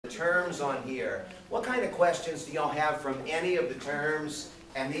terms on here. What kind of questions do y'all have from any of the terms?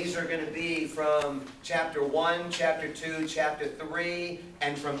 And these are going to be from Chapter 1, Chapter 2, Chapter 3,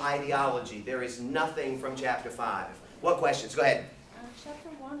 and from ideology. There is nothing from Chapter 5. What questions? Go ahead. Chapter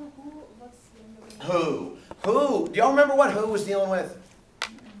 1, what's the Who? Who? Do y'all remember what who was dealing with?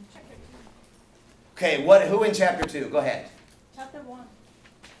 Chapter 2. Okay, who in Chapter 2? Go ahead. Chapter 1.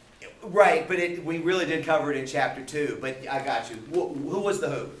 Right, but we really did cover it in Chapter 2, but I got you. Who was the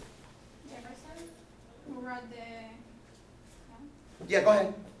who? Jefferson, who wrote the... Yeah, go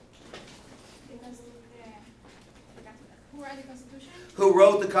ahead. Who wrote the Constitution? Who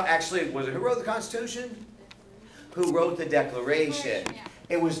wrote the, actually, was it who wrote the Constitution? Who wrote the Declaration? Yeah.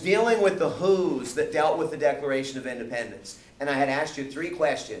 It was dealing with the who's that dealt with the Declaration of Independence. And I had asked you 3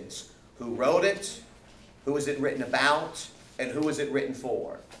 questions. Who wrote it? Who was it written about? And who was it written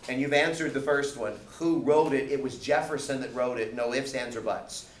for? And you've answered the first one. Who wrote it? It was Jefferson that wrote it. No ifs, ands, or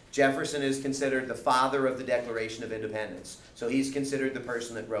buts. Jefferson is considered the father of the Declaration of Independence. So he's considered the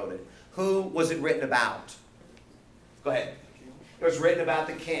person that wrote it. Who was it written about? Go ahead. It was written about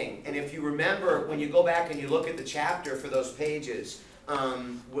the king. And if you remember, when you go back and you look at the chapter for those pages,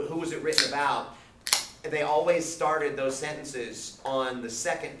 who was it written about? They always started those sentences on the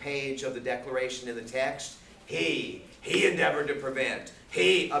second page of the Declaration in the text. He endeavored to prevent.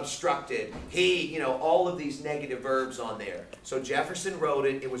 He obstructed. He, all of these negative verbs on there. So Jefferson wrote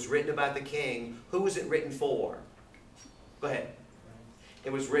it. It was written about the king. Who was it written for? Go ahead.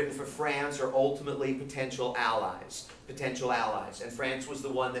 It was written for France, or ultimately potential allies. Potential allies. And France was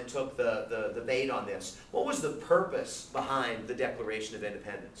the one that took the bait on this. What was the purpose behind the Declaration of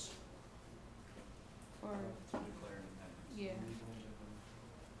Independence? Yeah.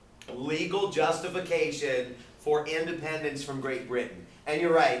 Legal justification for independence from Great Britain. And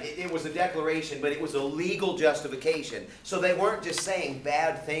you're right, it was a declaration, but it was a legal justification. So they weren't just saying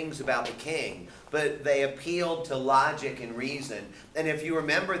bad things about the king, but they appealed to logic and reason. And if you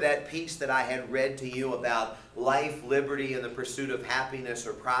remember that piece that I had read to you about life, liberty, and the pursuit of happiness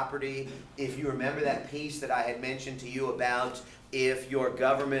or property, if you remember that piece that I had mentioned to you about if your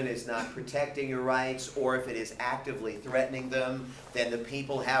government is not protecting your rights, or if it is actively threatening them, then the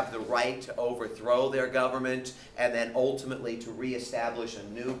people have the right to overthrow their government and then ultimately to reestablish a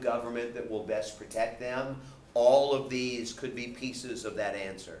new government that will best protect them. All of these could be pieces of that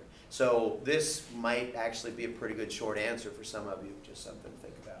answer. So this might actually be a pretty good short answer for some of you, just something to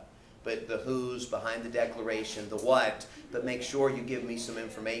think about. But the who's behind the Declaration, the what, but make sure you give me some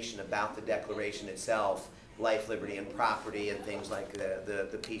information about the Declaration itself. Life, liberty, and property, and things like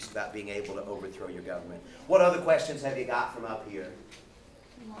the piece about being able to overthrow your government. What other questions have you got from up here?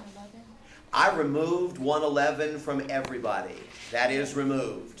 111. I removed 111 from everybody. That is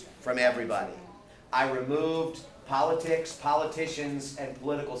removed from everybody. I removed politics, politicians, and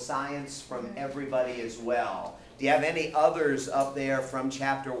political science from everybody as well. Do you have any others up there from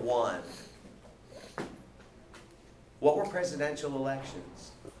Chapter 1? What were presidential elections?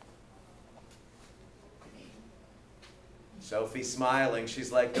 Sophie's smiling.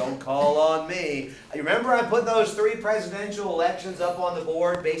 She's like, don't call on me. You remember I put those 3 presidential elections up on the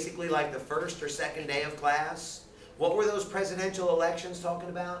board basically like the first or second day of class? What were those presidential elections talking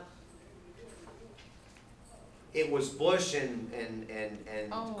about? It was Bush and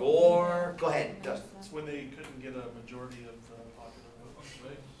Gore. Go ahead, Dustin. It's when they couldn't get a majority of the popular vote,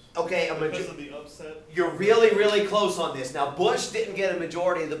 right? Okay, because of the upset. You're really, really close on this. Now, Bush didn't get a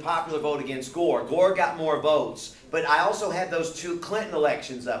majority of the popular vote against Gore. Gore got more votes. But I also had those 2 Clinton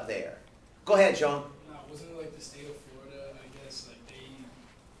elections up there. Go ahead, Sean. No, wasn't it like the state of Florida? I guess like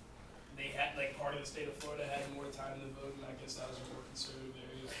they had like part of the state of Florida had more time to vote, and I guess that was a more conservative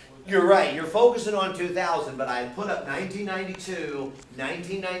area for them. You're right. You're focusing on 2000, but I put up 1992,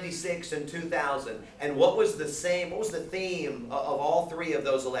 1996, and 2000. And what was the theme of all 3 of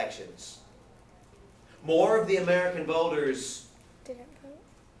those elections? More of the American voters... Didn't vote.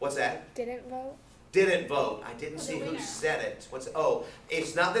 What's that? Didn't vote. Didn't vote. I didn't see who said it.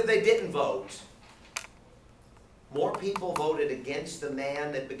 It's not that they didn't vote. More people voted against the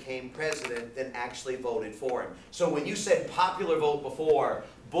man that became president than actually voted for him. So when you said popular vote before,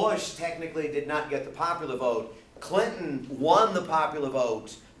 Bush technically did not get the popular vote. Clinton won the popular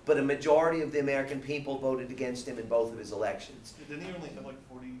vote, but a majority of the American people voted against him in both of his elections. Didn't he only have like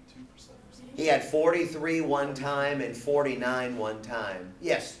 42% or something? He had 43 one time and 49 one time.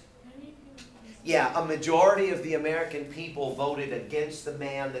 Yes? Yeah, a majority of the American people voted against the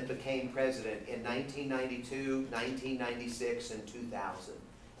man that became president in 1992, 1996, and 2000.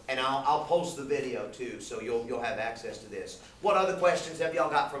 And I'll post the video too, so you'll have access to this. What other questions have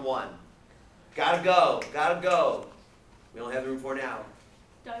y'all got from 1? Gotta go, gotta go. We only have room for an hour.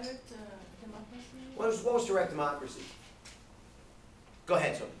 Direct democracy. What was direct democracy? Go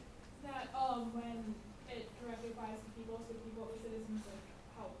ahead, Sophie. That when it directly applies to people, so people, the citizens, like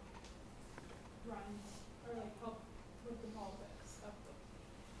help run or like help with the politics of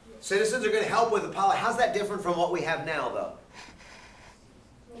the. Citizens are going to help with the politics. How's that different from what we have now, though?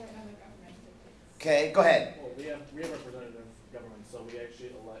 Well, right now the government dictates. Okay, go ahead. Well, we have representative government, so we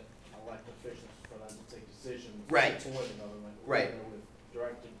actually elect officials for them to take decisions. Right. For the government. Right. With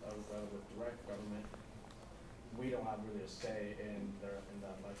direct government, we don't have really a say in the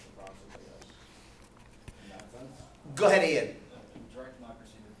election process, I guess. In that sense. Go ahead, Ian. In direct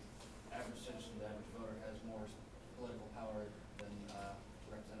democracy, the average citizen, the average voter has more political power than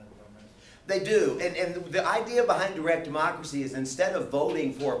representative government. They do, and the idea behind direct democracy is instead of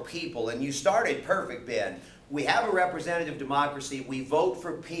voting for people, and you started perfect, Ben, we have a representative democracy, we vote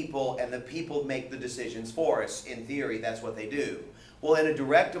for people, and the people make the decisions for us. In theory, that's what they do. Well, in a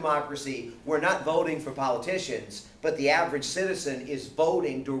direct democracy, we're not voting for politicians, but the average citizen is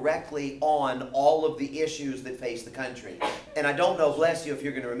voting directly on all of the issues that face the country. And I don't know, bless you, if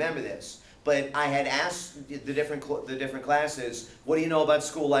you're going to remember this, but I had asked the different classes, what do you know about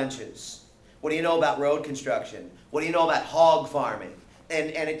school lunches? What do you know about road construction? What do you know about hog farming?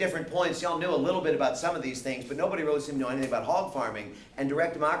 And at different points, y'all knew a little bit about some of these things, but nobody really seemed to know anything about hog farming. And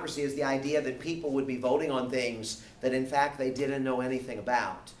direct democracy is the idea that people would be voting on things that in fact they didn't know anything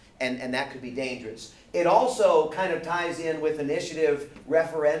about. And that could be dangerous. It also kind of ties in with initiative,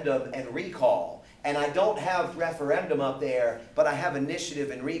 referendum, and recall. And I don't have referendum up there, but I have initiative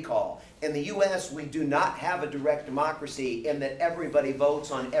and recall. In the US, we do not have a direct democracy in that everybody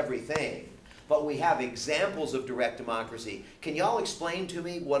votes on everything. But we have examples of direct democracy. Can y'all explain to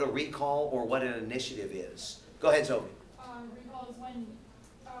me what a recall or what an initiative is? Go ahead, Zoe. Recall is when,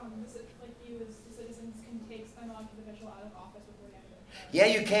 like you as the citizens can take an elected official out of office before the end of the Yeah,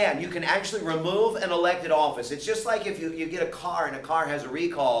 you can. You can actually remove an elected office. It's just like if you get a car and a car has a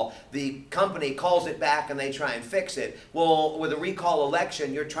recall, the company calls it back and they try and fix it. Well, with a recall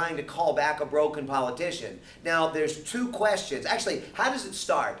election, you're trying to call back a broken politician. Now, there's two questions. Actually, how does it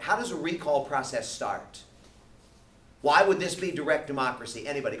start? How does a recall process start? Why would this be direct democracy?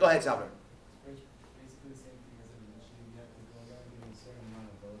 Anybody? Go ahead, Salvador. Basically the same thing as an initiative. You have to go around and get a certain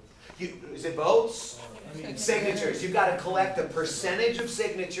amount of votes. Is it votes? I mean, Signatures. You've got to collect a percentage of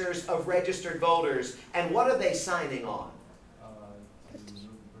signatures of registered voters. And what are they signing on?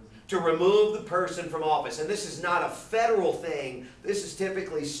 To remove the person from office. And this is not a federal thing. This is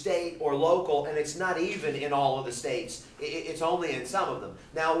typically state or local, and it's not even in all of the states. It's only in some of them.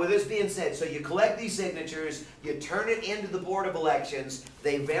 Now, with this being said, so you collect these signatures, you turn it into the Board of Elections,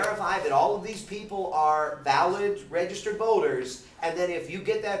 they verify that all of these people are valid registered voters, and then if you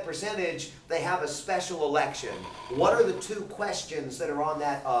get that percentage, they have a special election. What are the two questions that are on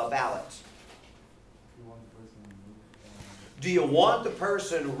that ballot? Do you want the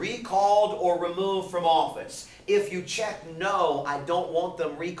person recalled or removed from office? If you check no, I don't want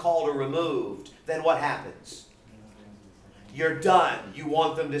them recalled or removed, then what happens? You're done. You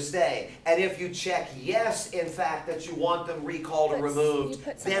want them to stay. And if you check yes, in fact, that you want them recalled or removed,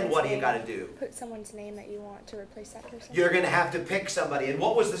 then what do you got to do? Put someone's name that you want to replace that person. You're going to have to pick somebody. And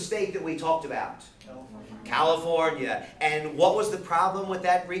what was the state that we talked about? California. And what was the problem with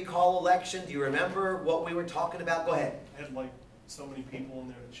that recall election? Do you remember what we were talking about? Go ahead. Had like so many people in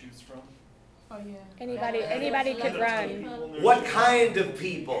there to choose from. Oh, yeah. Anybody could run. What kind of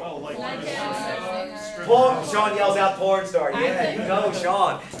people? Oh, like Sean yells out porn star. Yeah, you know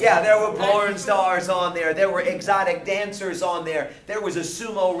Sean. Yeah, there were porn stars on there. There were exotic dancers on there. There was a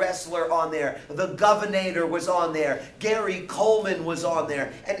sumo wrestler on there. The Governator was on there. Gary Coleman was on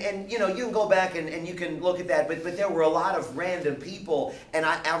there. And you know, you can go back and you can look at that, but there were a lot of random people. And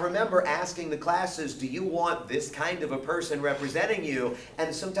I remember asking the classes, do you want this kind of a person representing you?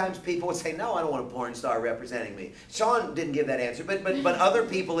 And sometimes people would say, no, I don't want a porn star representing me. Sean didn't give that answer, but other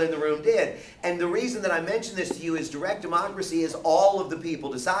people in the room did. And the reason that I mention this to you is direct democracy is all of the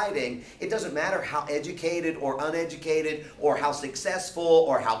people deciding. It doesn't matter how educated or uneducated or how successful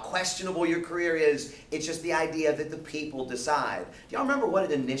or how questionable your career is. It's just the idea that the people decide. Do y'all remember what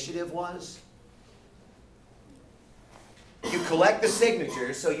an initiative was? You collect the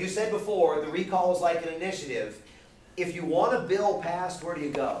signatures. So you said before, the recall is like an initiative. If you want a bill passed, where do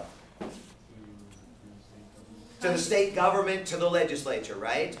you go? To the state government, to the legislature,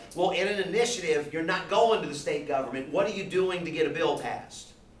 right? Well, in an initiative, you're not going to the state government. What are you doing to get a bill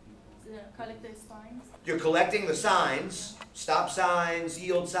passed? Collect the signs. You're collecting the signs, stop signs,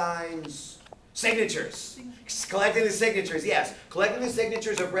 yield signs, signatures. Collecting the signatures, yes. Collecting the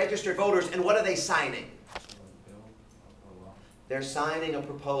signatures of registered voters, and what are they signing? They're signing a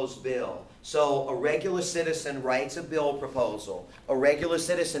proposed bill. So a regular citizen writes a bill proposal. A regular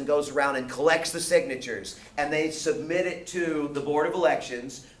citizen goes around and collects the signatures, and they submit it to the Board of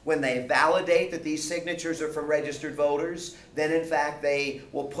Elections. When they validate that these signatures are from registered voters, then in fact they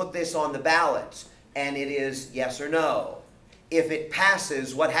will put this on the ballot, and it is yes or no. If it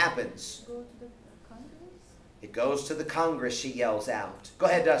passes, what happens? Go to the Congress? It goes to the Congress, she yells out. Go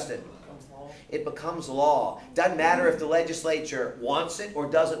ahead, Dustin. It becomes law. Doesn't matter if the legislature wants it or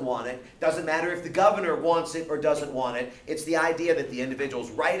doesn't want it. Doesn't matter if the governor wants it or doesn't want it. It's the idea that the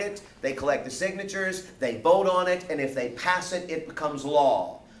individuals write it, they collect the signatures, they vote on it, and if they pass it, it becomes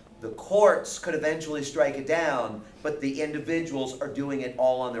law. The courts could eventually strike it down, but the individuals are doing it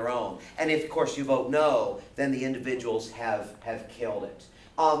all on their own. And if, of course, you vote no, then the individuals have killed it.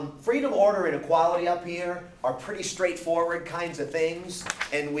 Freedom, order, and equality up here are pretty straightforward kinds of things,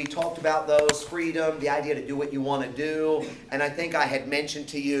 and we talked about those. Freedom, the idea to do what you want to do, and I think I had mentioned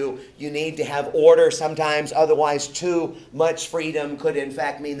to you, you need to have order sometimes, otherwise too much freedom could in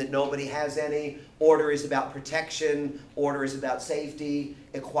fact mean that nobody has any. Order is about protection, order is about safety,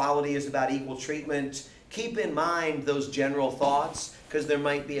 equality is about equal treatment. Keep in mind those general thoughts, because there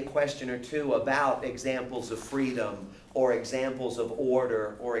might be a question or two about examples of freedom, or examples of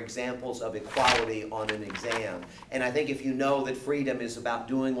order, or examples of equality on an exam. And I think if you know that freedom is about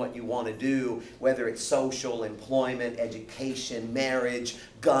doing what you want to do, whether it's social, employment, education, marriage,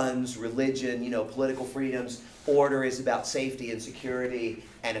 guns, religion, political freedoms, order is about safety and security,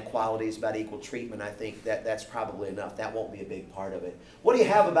 and equality is about equal treatment, I think that's probably enough. That won't be a big part of it. What do you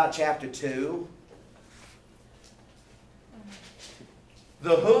have about chapter 2?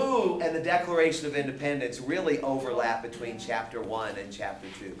 The WHO and the Declaration of Independence really overlap between chapter 1 and chapter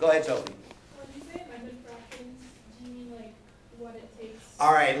 2. Go ahead, Sophie. When you say amendment fractions, do you mean like what it takes?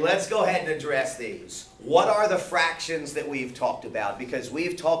 All right, let's go ahead and address these. What are the fractions that we've talked about? Because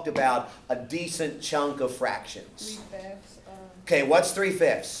we've talked about a decent chunk of fractions. 3/5. Okay, what's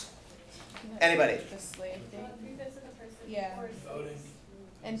 3/5? Anybody? The slave thing. 3/5 of the person. Yeah. Or Voting.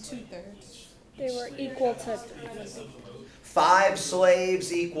 And 2/3. They were equal to. 5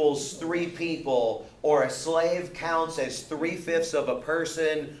 slaves equals 3 people, or a slave counts as 3/5 of a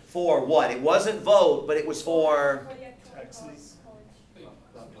person for what? It wasn't vote, but it was for the actual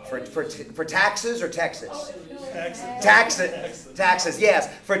for taxes or Texas? Taxes. Taxes, yes,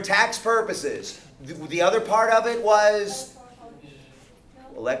 for tax purposes. The other part of it was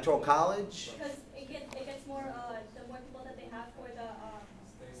electoral college. Because it gets more, the more people that they have for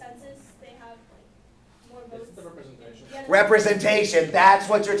the census, they have like more votes. It's the representation. Yeah. Representation, that's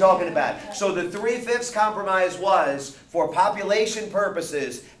what you're talking about. So the 3/5 compromise was, for population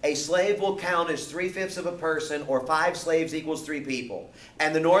purposes, a slave will count as 3/5 of a person, or 5 slaves equals 3 people.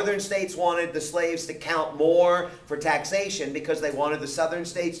 And the northern states wanted the slaves to count more for taxation because they wanted the southern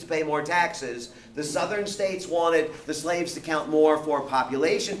states to pay more taxes. The southern states wanted the slaves to count more for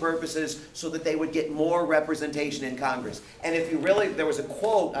population purposes so that they would get more representation in Congress. And if you really, there was a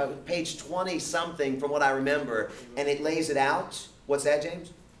quote, page 20-something from what I remember, and it lays it out. What's that,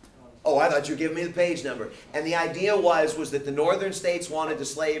 James? Oh, I thought you were giving me the page number. And the idea was that the northern states wanted the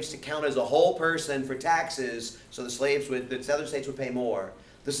slaves to count as a whole person for taxes, so the southern states would pay more.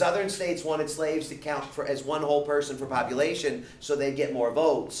 The southern states wanted slaves to count as one whole person for population, so they'd get more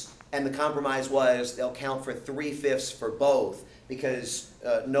votes. And the compromise was they'll count for 3/5 for both, because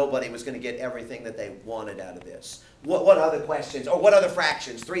nobody was going to get everything that they wanted out of this. What other questions? Or what other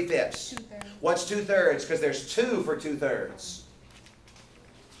fractions? 3/5. 2/3. What's 2/3? Because there's 2 for 2/3.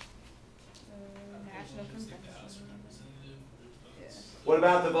 National Convention. Yeah. What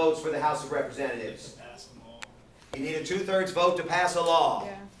about the votes for the House of Representatives? You need a 2/3 vote to pass a law.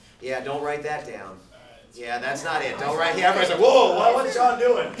 Yeah. Yeah, don't write that down. Yeah, that's not it. Don't write. Everybody's like, whoa, what's Sean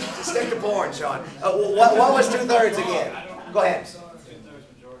doing? Just stick to porn, Sean. What was 2/3 again? Go ahead. 2/3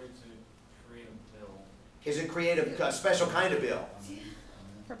 majority to create a bill. Is it create a special kind of bill?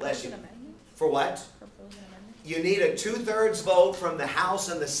 Propose an amendment? For what? Propose an amendment? You need a 2/3 vote from the House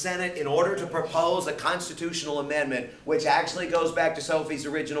and the Senate in order to propose a constitutional amendment, which actually goes back to Sophie's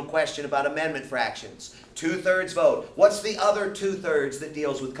original question about amendment fractions. 2/3 vote. What's the other 2/3 that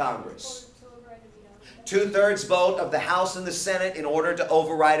deals with Congress? 2/3 vote of the House and the Senate in order to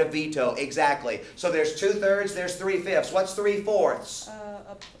override a veto. Exactly. So there's 2/3, there's 3/5. What's 3/4?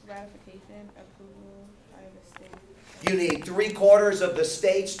 Ratification, approval by the state. You need 3/4 of the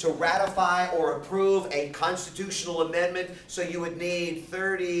states to ratify or approve a constitutional amendment. So you would need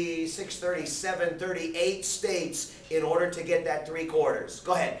 36, 37, 38 states in order to get that 3/4.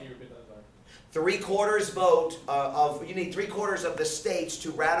 Go ahead. Can you repeat that, sorry? 3/4 vote you need 3/4 of the states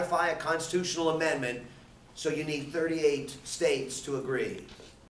to ratify a constitutional amendment. So you need 38 states to agree.